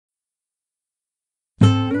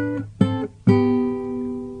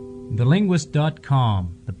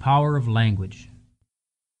TheLinguist.com, the power of language.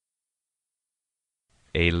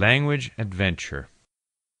 A language adventure.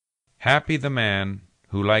 Happy the man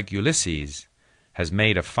who, like Ulysses, has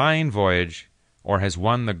made a fine voyage or has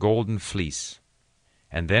won the golden fleece,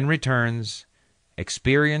 and then returns,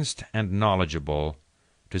 experienced and knowledgeable,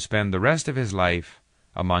 to spend the rest of his life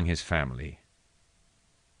among his family.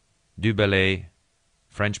 Du Bellay,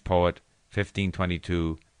 French poet,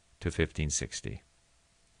 1522 to 1560.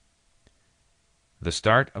 The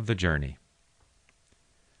start of the journey.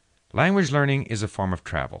 Language learning is a form of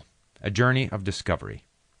travel, a journey of discovery.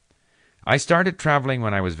 I started traveling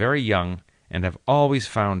when I was very young and have always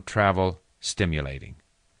found travel stimulating.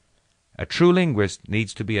 A true linguist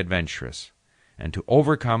needs to be adventurous and to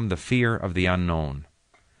overcome the fear of the unknown.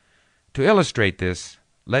 To illustrate this,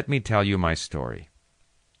 let me tell you my story.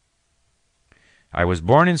 I was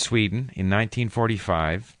born in Sweden in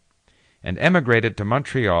 1945 and emigrated to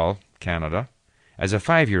Montreal, Canada, as a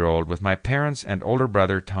 5-year-old with my parents and older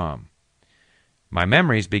brother Tom. My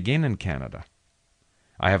memories begin in Canada.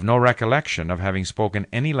 I have no recollection of having spoken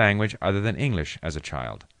any language other than English as a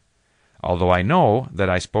child, although I know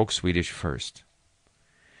that I spoke Swedish first.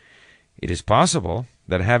 It is possible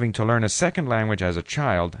that having to learn a second language as a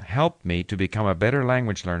child helped me to become a better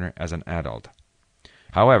language learner as an adult.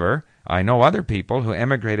 However, I know other people who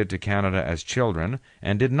emigrated to Canada as children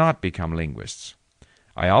and did not become linguists.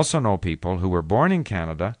 I also know people who were born in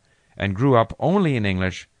Canada and grew up only in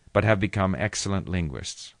English but have become excellent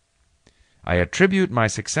linguists. I attribute my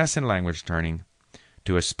success in language learning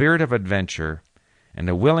to a spirit of adventure and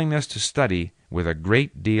a willingness to study with a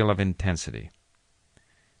great deal of intensity.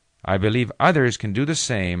 I believe others can do the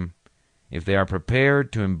same if they are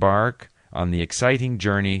prepared to embark on the exciting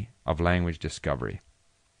journey of language discovery.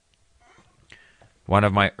 One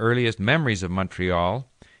of my earliest memories of Montreal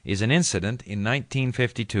is an incident in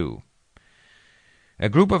 1952. A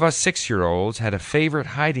group of us 6-year-olds had a favorite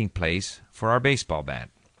hiding place for our baseball bat.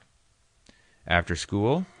 After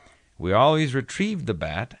school, we always retrieved the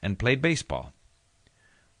bat and played baseball.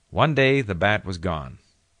 One day the bat was gone.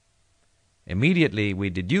 Immediately we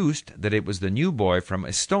deduced that it was the new boy from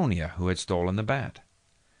Estonia who had stolen the bat.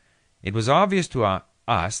 It was obvious to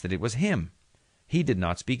us that it was him. He did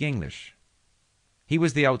not speak English. He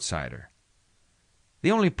was the outsider.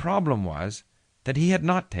 The only problem was that he had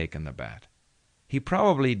not taken the bat. He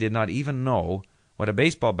probably did not even know what a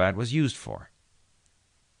baseball bat was used for.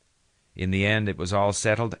 In the end, it was all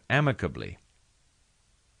settled amicably.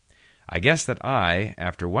 I guess that I,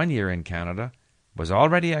 after 1 year in Canada, was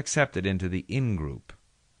already accepted into the in-group.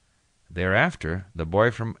 Thereafter, the boy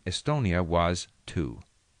from Estonia was too.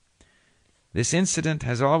 This incident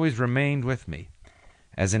has always remained with me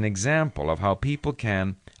as an example of how people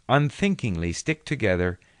can unthinkingly stick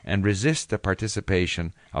together and resist the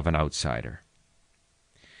participation of an outsider.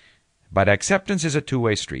 But acceptance is a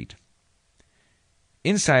two-way street.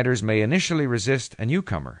 Insiders may initially resist a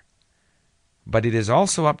newcomer, but it is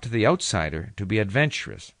also up to the outsider to be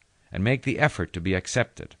adventurous and make the effort to be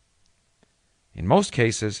accepted. In most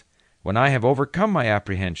cases, when I have overcome my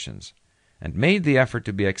apprehensions and made the effort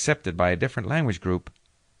to be accepted by a different language group,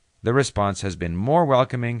 the response has been more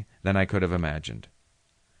welcoming than I could have imagined.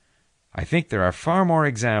 I think there are far more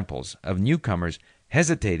examples of newcomers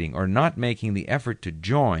hesitating or not making the effort to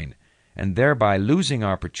join and thereby losing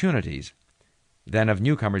opportunities than of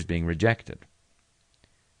newcomers being rejected.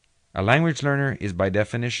 A language learner is by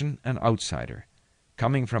definition an outsider,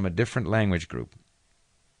 coming from a different language group.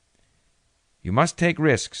 You must take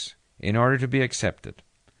risks in order to be accepted.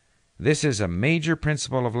 This is a major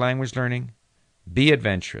principle of language learning. Be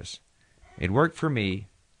adventurous. It worked for me,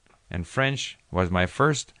 and French was my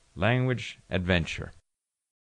first language adventure.